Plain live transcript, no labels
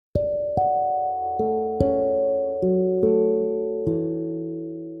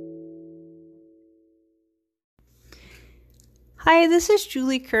Hi, this is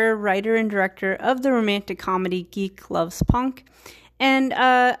Julie Kerr, writer and director of the romantic comedy Geek Loves Punk. And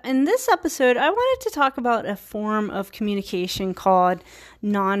in this episode, I wanted to talk about a form of communication called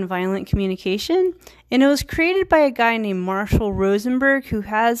nonviolent communication. And it was created by a guy named Marshall Rosenberg, who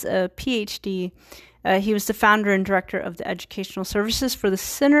has a PhD. He was the founder and director of the educational services for the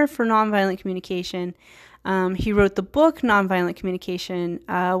Center for Nonviolent Communication. He wrote the book Nonviolent Communication,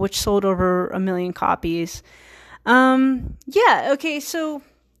 which sold over 1 million copies. So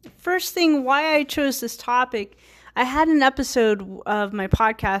first thing, why I chose this topic, I had an episode of my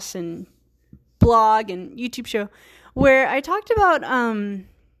podcast and blog and YouTube show where I talked about,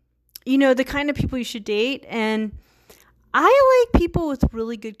 the kind of people you should date. And I like people with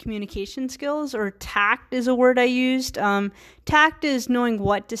really good communication skills, or tact is a word I used. Tact is knowing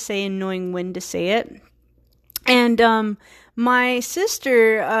what to say and knowing when to say it. And my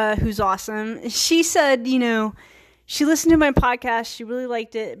sister, who's awesome, she said, she listened to my podcast, she really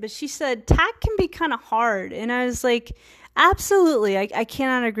liked it, but she said tact can be kind of hard. And I was like, absolutely, I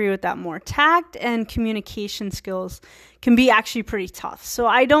cannot agree with that more. Tact and communication skills can be actually pretty tough. So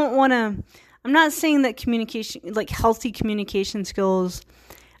I'm not saying that communication, like healthy communication skills,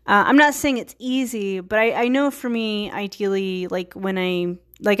 I'm not saying it's easy, but I know for me, ideally, I'm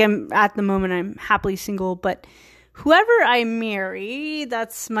at the moment, I'm happily single, but whoever I marry,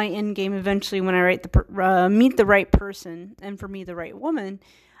 that's my end game eventually when I meet the right person, and for me, the right woman.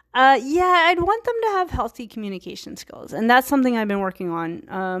 I'd want them to have healthy communication skills, and that's something I've been working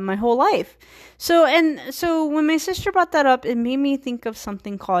on my whole life. So when my sister brought that up, it made me think of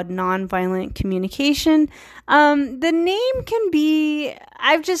something called nonviolent communication. The name can be,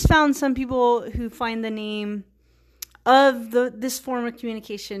 I've just found some people who find the name of this form of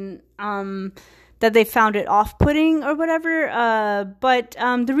communication that they found it off-putting or whatever. But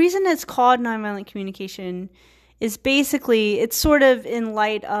the reason it's called nonviolent communication is basically, it's sort of in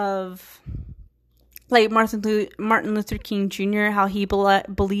light of like Martin Luther King Jr., how he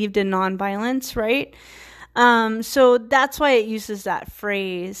believed in nonviolence, right? So that's why it uses that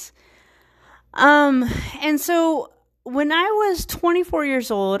phrase. And so when I was 24 years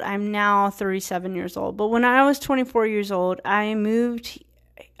old, I'm now 37 years old, but when I was 24 years old, I moved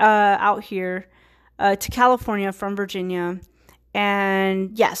out here to California from Virginia.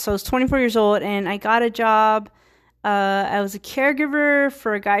 And so I was 24 years old and I got a job. I was a caregiver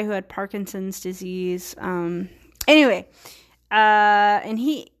for a guy who had Parkinson's disease. And he,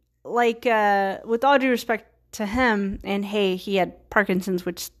 with all due respect to him, and hey, he had Parkinson's,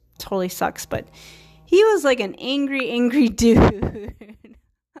 which totally sucks, but he was like an angry dude.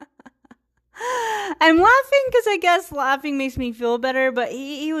 I'm laughing because I guess laughing makes me feel better, but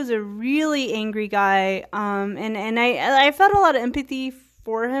he was a really angry guy. And I felt a lot of empathy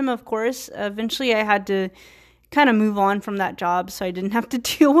for him, of course. Eventually I had to kind of move on from that job so I didn't have to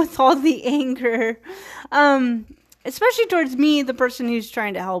deal with all the anger. Especially towards me, the person who's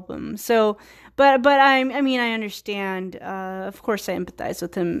trying to help him. So, but I understand. Of course I empathize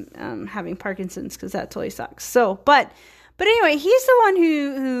with him having Parkinson's because that totally sucks. So, But anyway, he's the one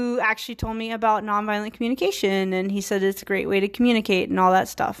who actually told me about nonviolent communication, and he said it's a great way to communicate and all that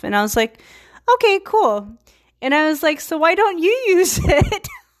stuff. And I was like, okay, cool. And I was like, so why don't you use it?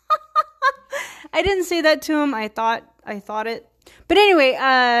 I didn't say that to him. I thought it. But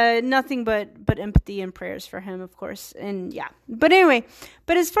anyway, nothing but empathy and prayers for him, of course. And yeah. But anyway,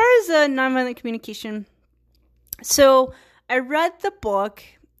 as far as nonviolent communication, so I read the book,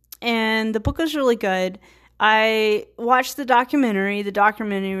 and the book was really good. I watched the documentary. The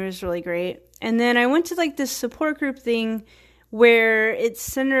documentary was really great. And then I went to this support group thing where it's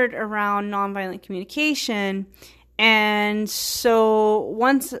centered around nonviolent communication. And so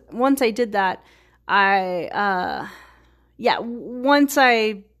once I did that, once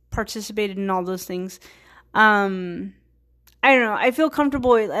I participated in all those things, I don't know, I feel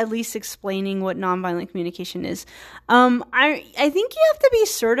comfortable at least explaining what nonviolent communication is. I think you have to be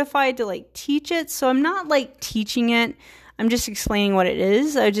certified to teach it, so I'm not teaching it. I'm just explaining what it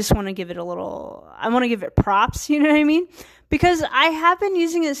is. I just want to give it I want to give it props, you know what I mean? Because I have been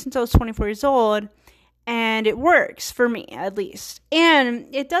using it since I was 24 years old, and it works for me, at least.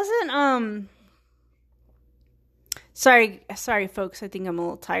 And it doesn't, sorry folks, I think I'm a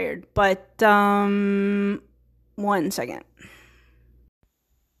little tired, but, 1 second.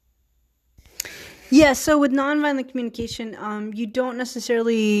 Yeah, so with nonviolent communication, you don't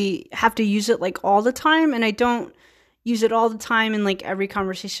necessarily have to use it all the time, and I don't use it all the time in every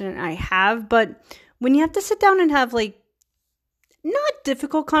conversation I have, but when you have to sit down and have not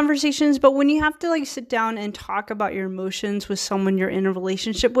difficult conversations, but when you have to sit down and talk about your emotions with someone you're in a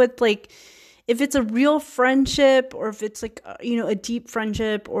relationship with, if it's a real friendship, or if it's like, a deep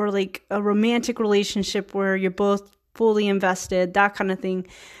friendship, or like a romantic relationship where you're both fully invested, that kind of thing,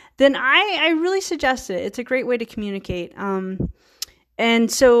 then I really suggest it. It's a great way to communicate.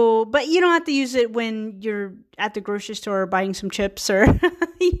 And so, but you don't have to use it when you're at the grocery store buying some chips, or,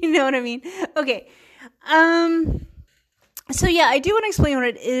 you know what I mean? Okay. So yeah, I do want to explain what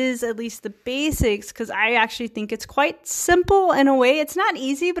it is, at least the basics, because I actually think it's quite simple in a way. It's not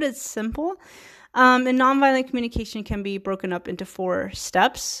easy, but it's simple. And nonviolent communication can be broken up into 4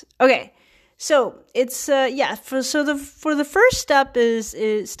 steps. Okay. So it's, for the first step is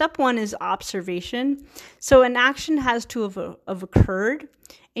step 1 is observation. So an action has to have occurred,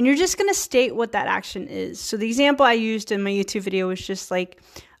 and you're just going to state what that action is. So the example I used in my YouTube video was just like,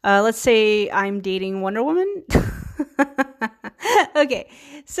 let's say I'm dating Wonder Woman. Okay.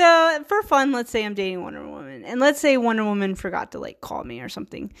 So for fun, let's say I'm dating Wonder Woman, and let's say Wonder Woman forgot to like call me or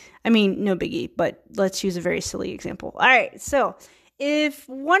something. I mean, no biggie, but let's use a very silly example. All right. So if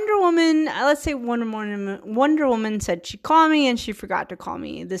Wonder Woman, let's say Wonder Woman said she'd call me and she forgot to call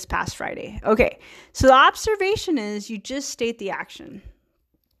me this past Friday. Okay. So the observation is you just state the action.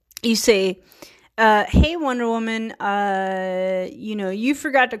 You say, hey, Wonder Woman, you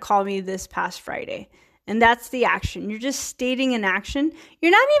forgot to call me this past Friday. And that's the action. You're just stating an action.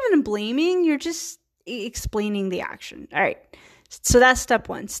 You're not even blaming. You're just explaining the action. All right. So that's step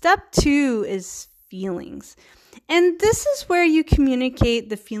 1. Step 2 is feelings. And this is where you communicate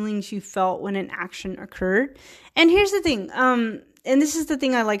the feelings you felt when an action occurred. And here's the thing. And this is the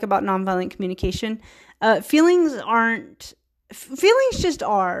thing I like about nonviolent communication. Feelings just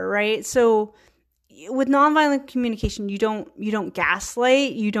are, right? So with nonviolent communication, you don't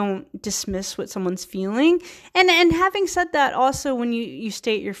gaslight, you don't dismiss what someone's feeling. And having said that, also when you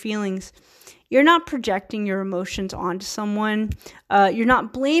state your feelings, you're not projecting your emotions onto someone. You're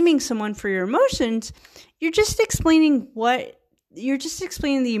not blaming someone for your emotions. You're just explaining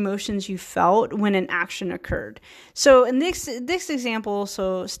the emotions you felt when an action occurred. So in this example,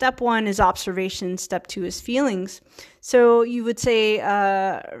 so step 1 is observation, step 2 is feelings. So you would say,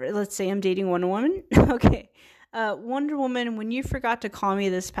 let's say I'm dating Wonder Woman. Okay. Wonder Woman, when you forgot to call me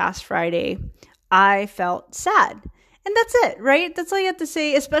this past Friday, I felt sad. And that's it, right? That's all you have to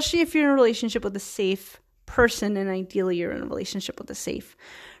say, especially if you're in a relationship with a safe person, and ideally you're in a relationship with a safe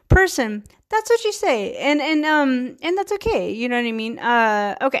person. That's what you say. And that's okay. You know what I mean?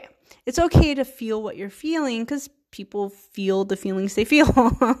 Okay. It's okay to feel what you're feeling, because people feel the feelings they feel.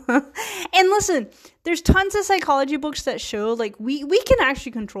 And listen, there's tons of psychology books that show like we can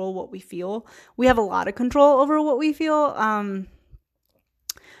actually control what we feel. We have a lot of control over what we feel.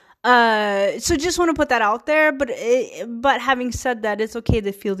 So just want to put that out there, but having said that, it's okay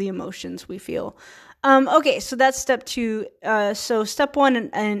to feel the emotions we feel. Okay, so that's step 2. So step 1,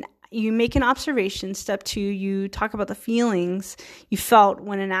 and you make an observation. Step 2, you talk about the feelings you felt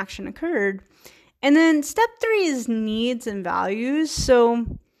when an action occurred. And then step 3 is needs and values. So,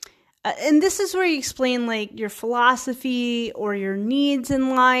 and this is where you explain like your philosophy or your needs in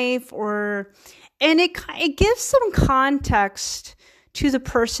life, and it gives some context to the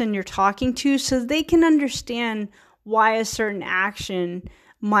person you're talking to, so they can understand why a certain action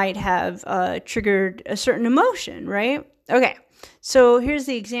might have triggered a certain emotion, right? Okay, so here's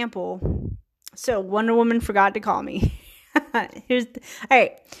the example. So Wonder Woman forgot to call me. All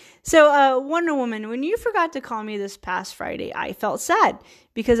right. So Wonder Woman, when you forgot to call me this past Friday, I felt sad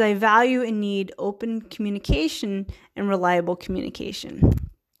because I value and need open communication and reliable communication.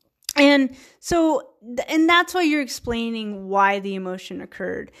 And so, and that's why you're explaining why the emotion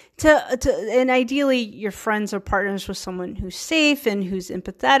occurred. And ideally, your friends or partners with someone who's safe and who's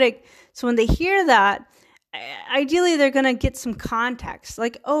empathetic. So when they hear that, ideally they're going to get some context.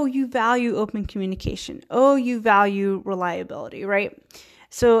 Like, oh, you value open communication. Oh, you value reliability, right?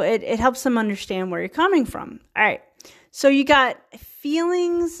 So it helps them understand where you're coming from. All right. So you got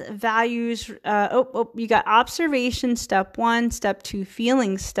feelings, values, you got observation, step 1, step 2,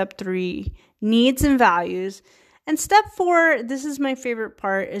 feelings, step 3, needs and values. And step 4, this is my favorite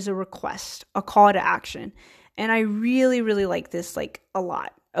part, is a request, a call to action. And I really, really like this, like a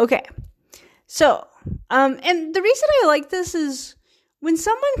lot. Okay. So, and the reason I like this is when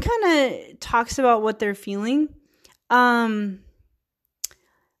someone kind of talks about what they're feeling,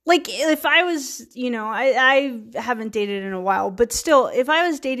 like if I was, I haven't dated in a while, but still, if I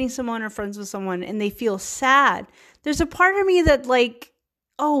was dating someone or friends with someone and they feel sad, there's a part of me that like,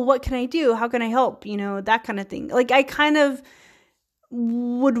 oh, what can I do? How can I help? That kind of thing. Like I kind of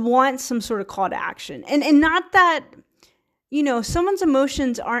would want some sort of call to action. And not that, someone's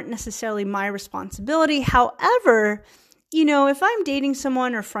emotions aren't necessarily my responsibility. However, if I'm dating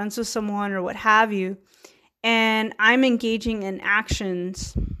someone or friends with someone or what have you, and I'm engaging in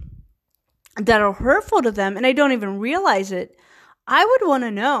actions that are hurtful to them and I don't even realize it, I would want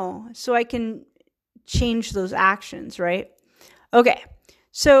to know so I can change those actions, right? Okay,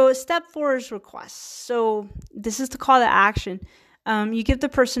 so step 4 is requests. So this is the call to action. You give the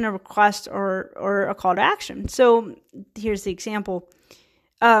person a request or a call to action. So here's the example.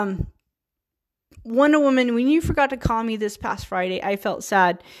 Wonder Woman, when you forgot to call me this past Friday, I felt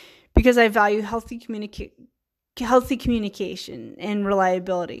sad because I value healthy communication and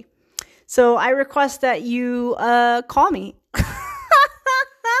reliability. So I request that you call me.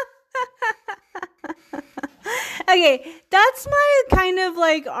 Okay, that's my kind of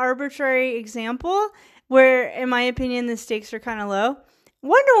like arbitrary example where, in my opinion, the stakes are kind of low.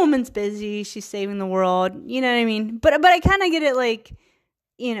 Wonder Woman's busy. She's saving the world. You know what I mean? But I kind of get it, like,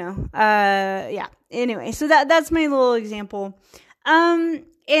 yeah. Anyway, so that's my little example.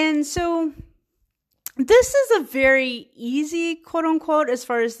 And so this is a very easy, quote unquote, as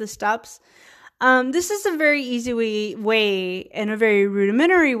far as the steps. This is a very easy way and a very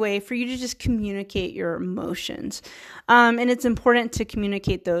rudimentary way for you to just communicate your emotions. And it's important to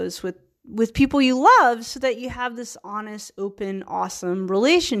communicate those with people you love so that you have this honest, open, awesome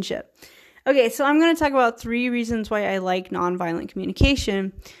relationship. Okay, so I'm going to talk about 3 reasons why I like nonviolent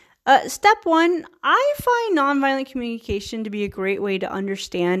communication. Step 1, I find nonviolent communication to be a great way to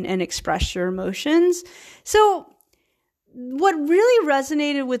understand and express your emotions. So what really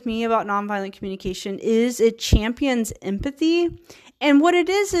resonated with me about nonviolent communication is it champions empathy. And what it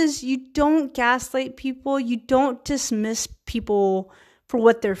is you don't gaslight people. You don't dismiss people for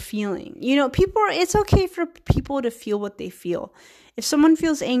what they're feeling. It's okay for people to feel what they feel. If someone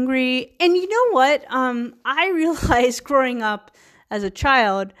feels angry, and you know what? I realized growing up as a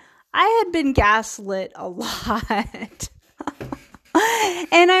child, I had been gaslit a lot.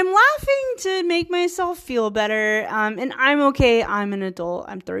 And I'm laughing to make myself feel better. And I'm okay. I'm an adult.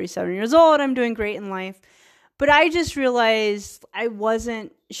 I'm 37 years old. I'm doing great in life. But I just realized I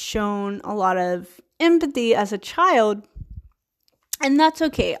wasn't shown a lot of empathy as a child. And that's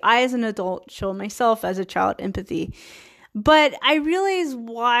okay. I, as an adult, show myself as a child empathy. But I realized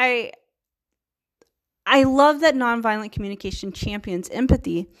why I love that nonviolent communication champions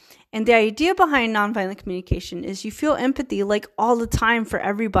empathy. And the idea behind nonviolent communication is you feel empathy like all the time for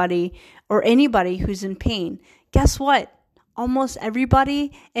everybody or anybody who's in pain. Guess what? Almost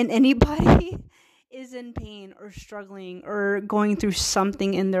everybody and anybody is in pain or struggling or going through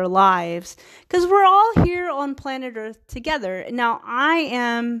something in their lives because we're all here on planet Earth together. Now, I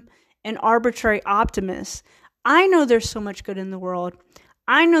am an arbitrary optimist. I know there's so much good in the world.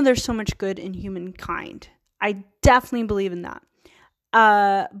 I know there's so much good in humankind. I definitely believe in that.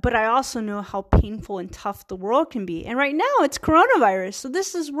 But I also know how painful and tough the world can be. And right now it's coronavirus. So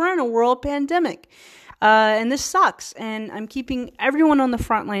we're in a world pandemic. And this sucks. And I'm keeping everyone on the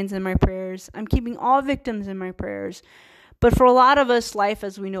front lines in my prayers. I'm keeping all victims in my prayers. But for a lot of us, life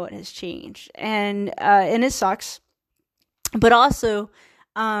as we know it has changed. And it sucks. But also,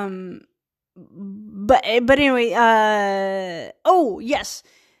 but anyway, oh yes.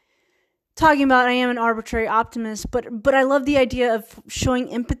 Talking about I am an arbitrary optimist, but I love the idea of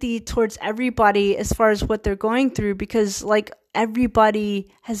showing empathy towards everybody as far as what they're going through, because like everybody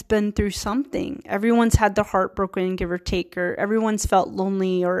has been through something. Everyone's had their heart broken, give or take, or everyone's felt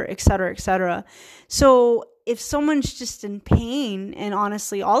lonely, or et cetera, et cetera. So if someone's just in pain, and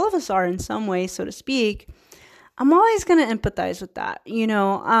honestly, all of us are in some way, so to speak, I'm always going to empathize with that,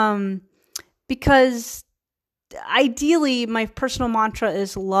 because ideally, my personal mantra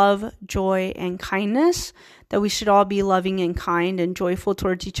is love, joy, and kindness, that we should all be loving and kind and joyful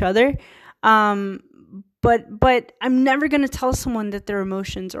towards each other. But I'm never going to tell someone that their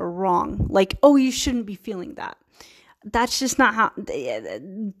emotions are wrong. Like, oh, you shouldn't be feeling that. That's just not how,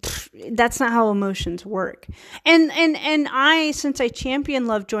 that's not how emotions work. And I, since I champion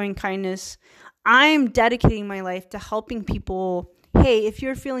love, joy, and kindness, I'm dedicating my life to helping people. Hey, if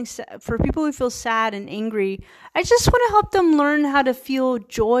you're feeling for people who feel sad and angry, I just want to help them learn how to feel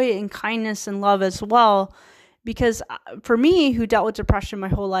joy and kindness and love as well. Because for me, who dealt with depression my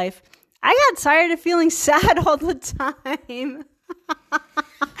whole life, I got tired of feeling sad all the time.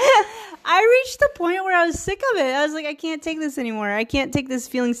 I reached the point where I was sick of it. I was like, I can't take this anymore. I can't take this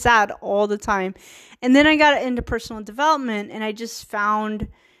feeling sad all the time. And then I got into personal development, and I just found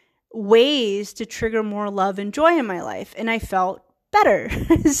ways to trigger more love and joy in my life. And I felt better.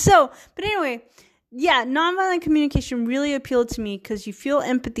 But anyway, yeah, nonviolent communication really appealed to me because you feel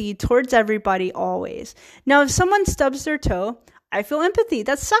empathy towards everybody always. Now, if someone stubs their toe, I feel empathy.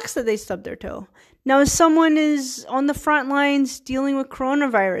 That sucks that they stubbed their toe. Now, if someone is on the front lines dealing with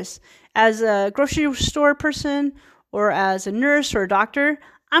coronavirus, as a grocery store person or as a nurse or a doctor,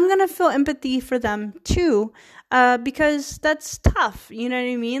 I'm going to feel empathy for them too, because that's tough. You know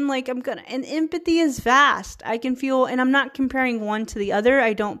what I mean? Like, and empathy is vast. I can feel, and I'm not comparing one to the other.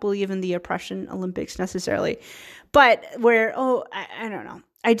 I don't believe in the oppression Olympics necessarily, but I don't know.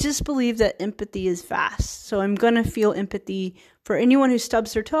 I just believe that empathy is vast. So I'm going to feel empathy for anyone who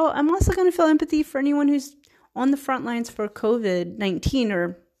stubs their toe. I'm also going to feel empathy for anyone who's on the front lines for COVID-19,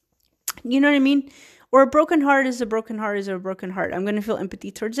 or, you know what I mean? Or a broken heart is a broken heart is a broken heart. I'm going to feel empathy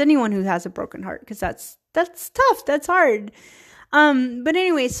towards anyone who has a broken heart, because that's tough. That's hard. But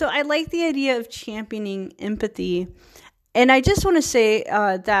anyway, so I like the idea of championing empathy. And I just want to say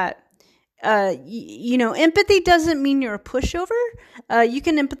that empathy doesn't mean you're a pushover. You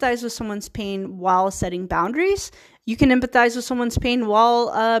can empathize with someone's pain while setting boundaries. You can empathize with someone's pain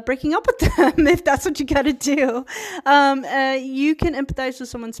while breaking up with them, if that's what you got to do. You can empathize with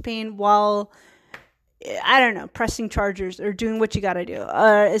someone's pain while, I don't know, pressing chargers or doing what you got to do,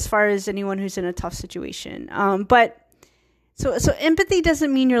 as far as anyone who's in a tough situation. So empathy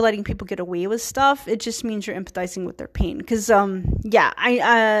doesn't mean you're letting people get away with stuff. It just means you're empathizing with their pain. Because,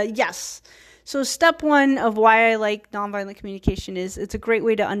 yes. So step one of why I like nonviolent communication is it's a great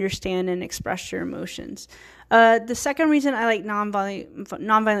way to understand and express your emotions. The second reason I like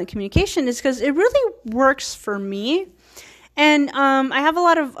nonviolent communication is because it really works for me. And I have a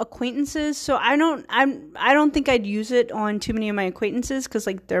lot of acquaintances, so I don't think I'd use it on too many of my acquaintances, because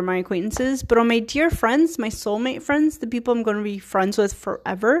like they're my acquaintances. But on my dear friends, my soulmate friends, the people I'm going to be friends with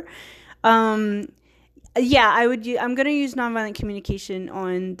forever, I'm going to use nonviolent communication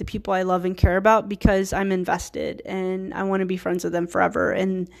on the people I love and care about, because I'm invested and I want to be friends with them forever.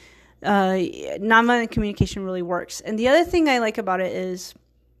 And nonviolent communication really works. And the other thing I like about it is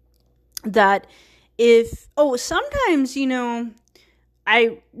that sometimes,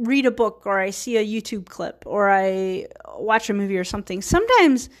 I read a book or I see a YouTube clip or I watch a movie or something.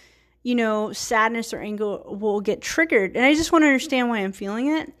 Sometimes, sadness or anger will get triggered, and I just want to understand why I'm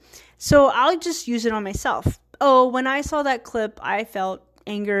feeling it. So I'll just use it on myself. When I saw that clip, I felt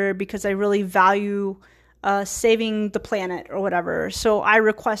anger because I really value saving the planet or whatever. So I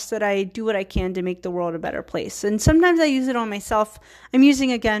request that I do what I can to make the world a better place. And sometimes I use it on myself. I'm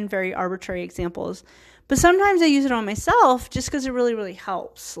using, again, very arbitrary examples. But sometimes I use it on myself just because it really, really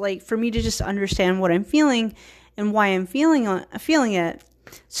helps. Like, for me to just understand what I'm feeling and why I'm feeling it,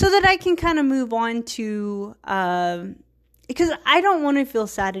 so that I can kind of move on to, because I don't want to feel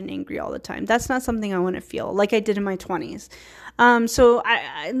sad and angry all the time. That's not something I want to feel like I did in my 20s. So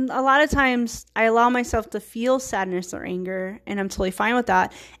I a lot of times I allow myself to feel sadness or anger, and I'm totally fine with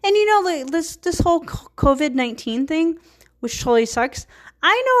that. And like this whole COVID-19 thing, which totally sucks,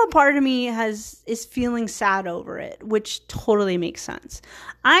 I know a part of me is feeling sad over it, which totally makes sense.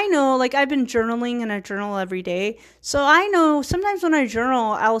 I know, like, I've been journaling and I journal every day. So I know sometimes when I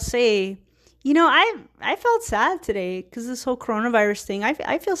journal, I'll say, I felt sad today because this whole coronavirus thing,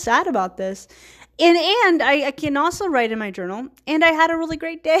 I feel sad about this. And I can also write in my journal, and I had a really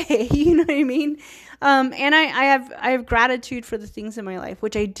great day. You know what I mean? And I have gratitude for the things in my life,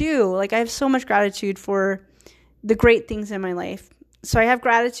 which I do. Like, I have so much gratitude for the great things in my life. So I have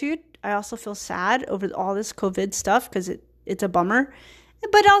gratitude. I also feel sad over all this COVID stuff because it's a bummer.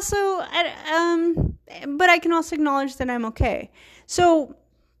 But also, but I can also acknowledge that I'm okay. So,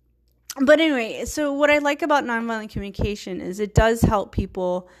 but anyway, so what I like about nonviolent communication is it does help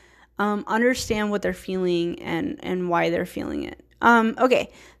people understand what they're feeling and why they're feeling it.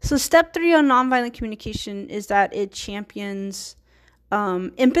 Okay, so step 3 on nonviolent communication is that it champions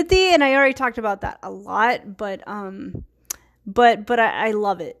empathy, and I already talked about that a lot, but I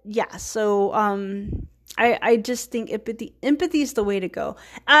love it. Yeah, so I just think empathy is the way to go.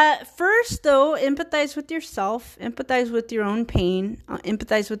 First, though, empathize with yourself, empathize with your own pain,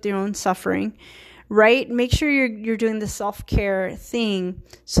 empathize with your own suffering. Right? Make sure you're doing the self-care thing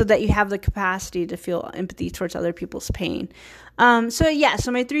so that you have the capacity to feel empathy towards other people's pain. So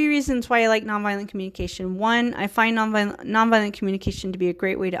my 3 reasons why I like nonviolent communication. 1, I find nonviolent communication to be a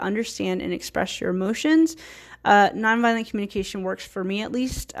great way to understand and express your emotions. Nonviolent communication works for me, at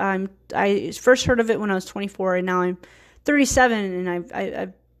least. I first heard of it when I was 24, and now I'm 37,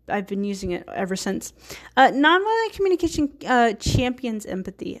 and I've been using it ever since. Nonviolent communication champions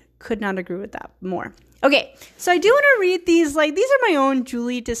empathy. Could not agree with that more. Okay, so I do want to read these. Like, these are my own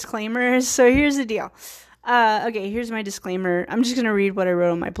Julie disclaimers. So here's the deal. Okay, here's my disclaimer. I'm just going to read what I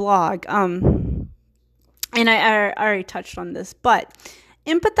wrote on my blog. And I already touched on this, but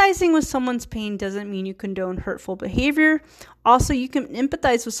Empathizing with someone's pain doesn't mean you condone hurtful behavior. Also, you can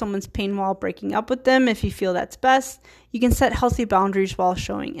empathize with someone's pain while breaking up with them if you feel that's best. You can set healthy boundaries while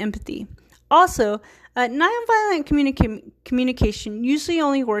showing empathy. Also, nonviolent communication usually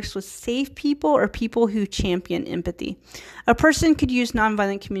only works with safe people or people who champion empathy. A person could use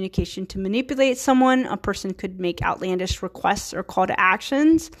nonviolent communication to manipulate someone. A person could make outlandish requests or call to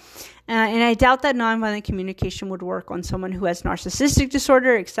actions. And I doubt that nonviolent communication would work on someone who has narcissistic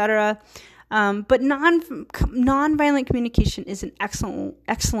disorder, etc. But nonviolent communication is an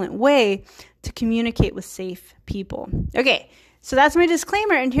excellent way to communicate with safe people. Okay. So that's my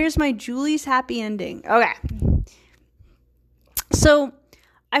disclaimer, and here's my Julie's happy ending. Okay. So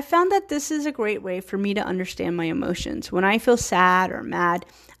I found that this is a great way for me to understand my emotions. When I feel sad or mad,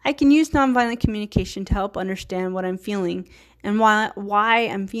 I can use nonviolent communication to help understand what I'm feeling and why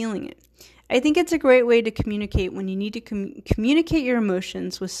I'm feeling it. I think it's a great way to communicate when you need to communicate your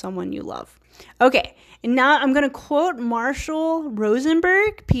emotions with someone you love. Okay, and now I'm going to quote Marshall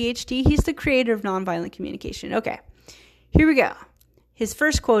Rosenberg, PhD. He's the creator of nonviolent communication. Okay. Here we go. His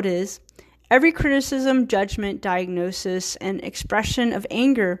first quote is, "Every criticism, judgment, diagnosis, and expression of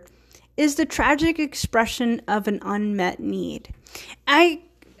anger is the tragic expression of an unmet need." I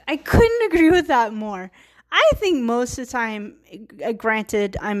couldn't agree with that more. I think most of the time,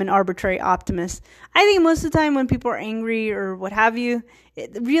 granted, I'm an arbitrary optimist, I think most of the time when people are angry or what have you,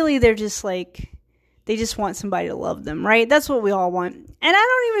 they're just like, they just want somebody to love them, right? That's what we all want. And I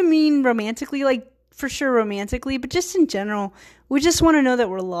don't even mean romantically, like, for sure romantically, but just in general, we just want to know that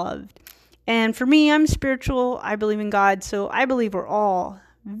we're loved. And for me, I'm spiritual. I believe in God, so I believe we're all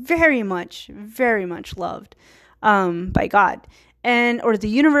very much loved by God, or the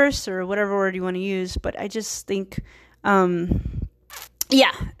universe, or whatever word you want to use. But I just think, I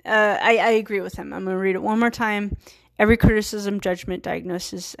agree with him. I'm going to read it one more time. "Every criticism, judgment,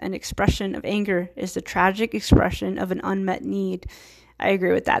 diagnosis, and expression of anger is the tragic expression of an unmet need." I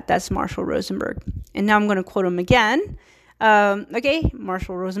agree with that. That's Marshall Rosenberg. And now I'm going to quote him again.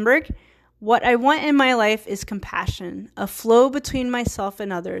 Marshall Rosenberg. "What I want in my life is compassion, a flow between myself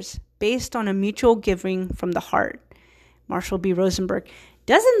and others, based on a mutual giving from the heart." Marshall B. Rosenberg.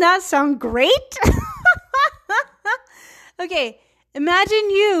 Doesn't that sound great? Okay,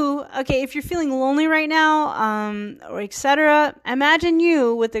 imagine you, if you're feeling lonely right now, or etc., imagine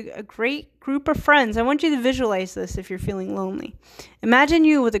you with a great group of friends. I want you to visualize this if you're feeling lonely. Imagine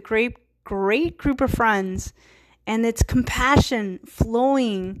you with a great group of friends, and it's compassion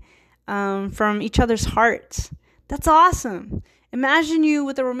flowing from each other's hearts. That's awesome. Imagine you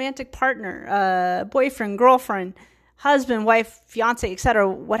with a romantic partner, boyfriend, girlfriend, husband, wife, fiance, etc.,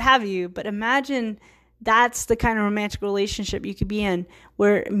 what have you. But imagine that's the kind of romantic relationship you could be in,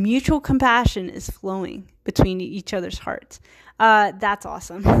 where mutual compassion is flowing between each other's hearts. That's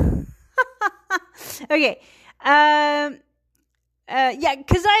awesome. Okay. Because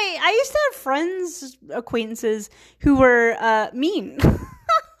I used to have friends, acquaintances who were mean.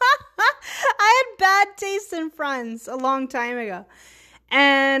 I had bad taste in friends a long time ago.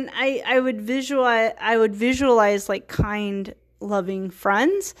 And I would visualize like kind, loving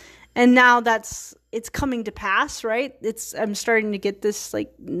friends. And now it's coming to pass, right? I'm starting to get this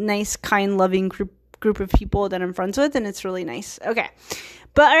like nice, kind, loving group of people that I'm friends with, and it's really nice. Okay.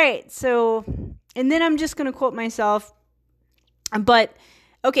 But all right, so, and then I'm just going to quote myself. But,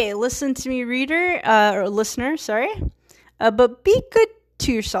 okay, listen to me, reader, or listener, sorry. But be good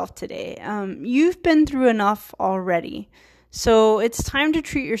to yourself today. You've been through enough already. So it's time to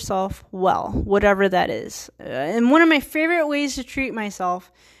treat yourself well, whatever that is. And one of my favorite ways to treat myself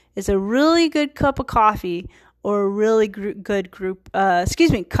is a really good cup of coffee or a really good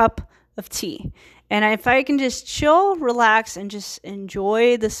cup of tea. And if I can just chill, relax, and just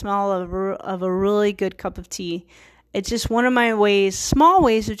enjoy the smell of a really good cup of tea, it's just one of my small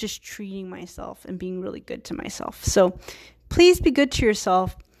ways of just treating myself and being really good to myself. So please be good to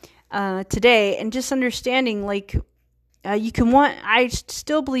yourself today, and just understanding I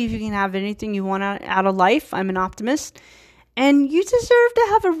still believe you can have anything you want out of life. I'm an optimist. And you deserve to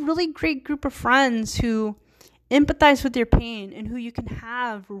have a really great group of friends who empathize with your pain and who you can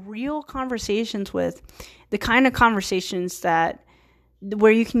have real conversations with, the kind of conversations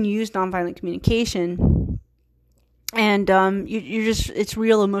where you can use nonviolent communication. And it's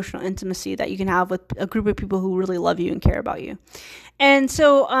real emotional intimacy that you can have with a group of people who really love you and care about you. And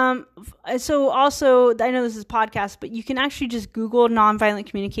so also, I know this is a podcast, but you can actually just Google nonviolent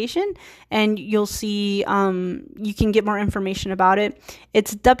communication, and you'll see, you can get more information about it.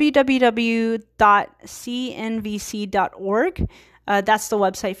 It's www.cnvc.org. That's the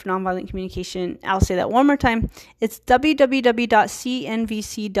website for nonviolent communication. I'll say that one more time. It's www.cnvc.org.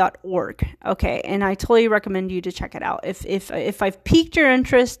 Okay, and I totally recommend you to check it out. If I've piqued your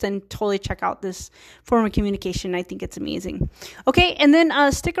interest, then totally check out this form of communication. I think it's amazing. Okay, and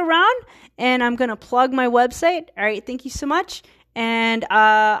then stick around, and I'm gonna plug my website. All right, thank you so much, and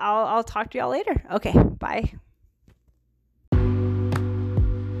I'll talk to y'all later. Okay, bye.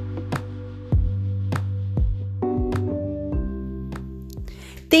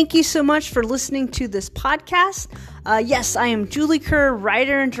 Thank you so much for listening to this podcast. Yes, I am Julie Kerr,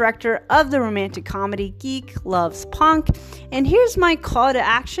 writer and director of the romantic comedy Geek Loves Punk. And here's my call to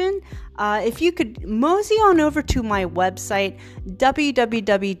action. If you could mosey on over to my website,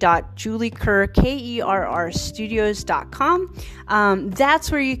 www.juliekerr.com.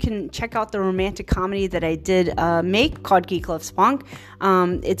 That's where you can check out the romantic comedy that I did make called Geek Loves Punk.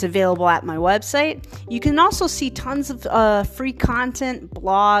 It's available at my website. You can also see tons of free content,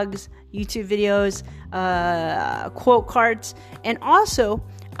 blogs, YouTube videos, quote cards, and also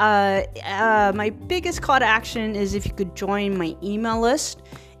my biggest call to action is if you could join my email list.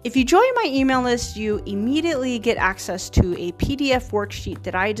 If you join my email list, you immediately get access to a PDF worksheet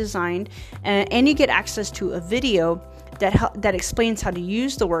that I designed, and you get access to a video that explains how to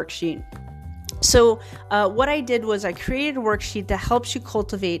use the worksheet. So what I did was I created a worksheet that helps you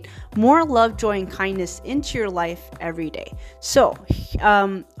cultivate more love, joy, and kindness into your life every day. So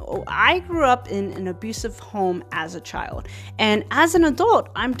I grew up in an abusive home as a child, and as an adult,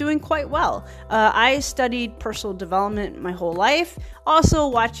 I'm doing quite well. I studied personal development my whole life, also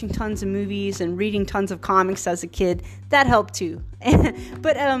watching tons of movies and reading tons of comics as a kid. That helped too.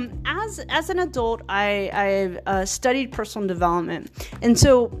 But as an adult, I've studied personal development. And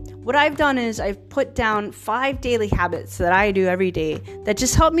so what I've done is I've put down 5 daily habits that I do every day that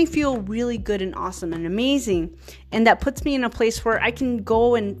just help me feel really good and awesome and amazing. And that puts me in a place where I can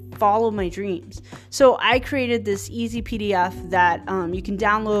go and follow my dreams. So I created this easy PDF that you can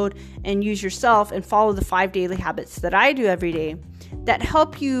download and use yourself and follow the 5 daily habits that I do every day that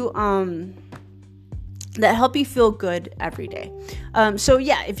help you feel good every day. So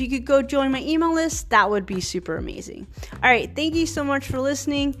yeah, if you could go join my email list, that would be super amazing. All right, thank you so much for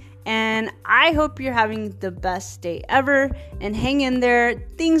listening, and I hope you're having the best day ever, and hang in there.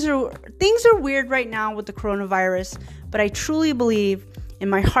 Things are weird right now with the coronavirus, but I truly believe in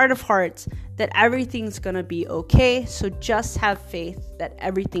my heart of hearts that everything's gonna be okay. So just have faith that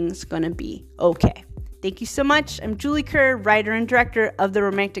everything's gonna be okay. Thank you so much. I'm Julie Kerr, writer and director of the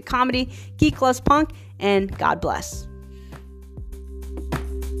romantic comedy Geek Loves Punk, and God bless.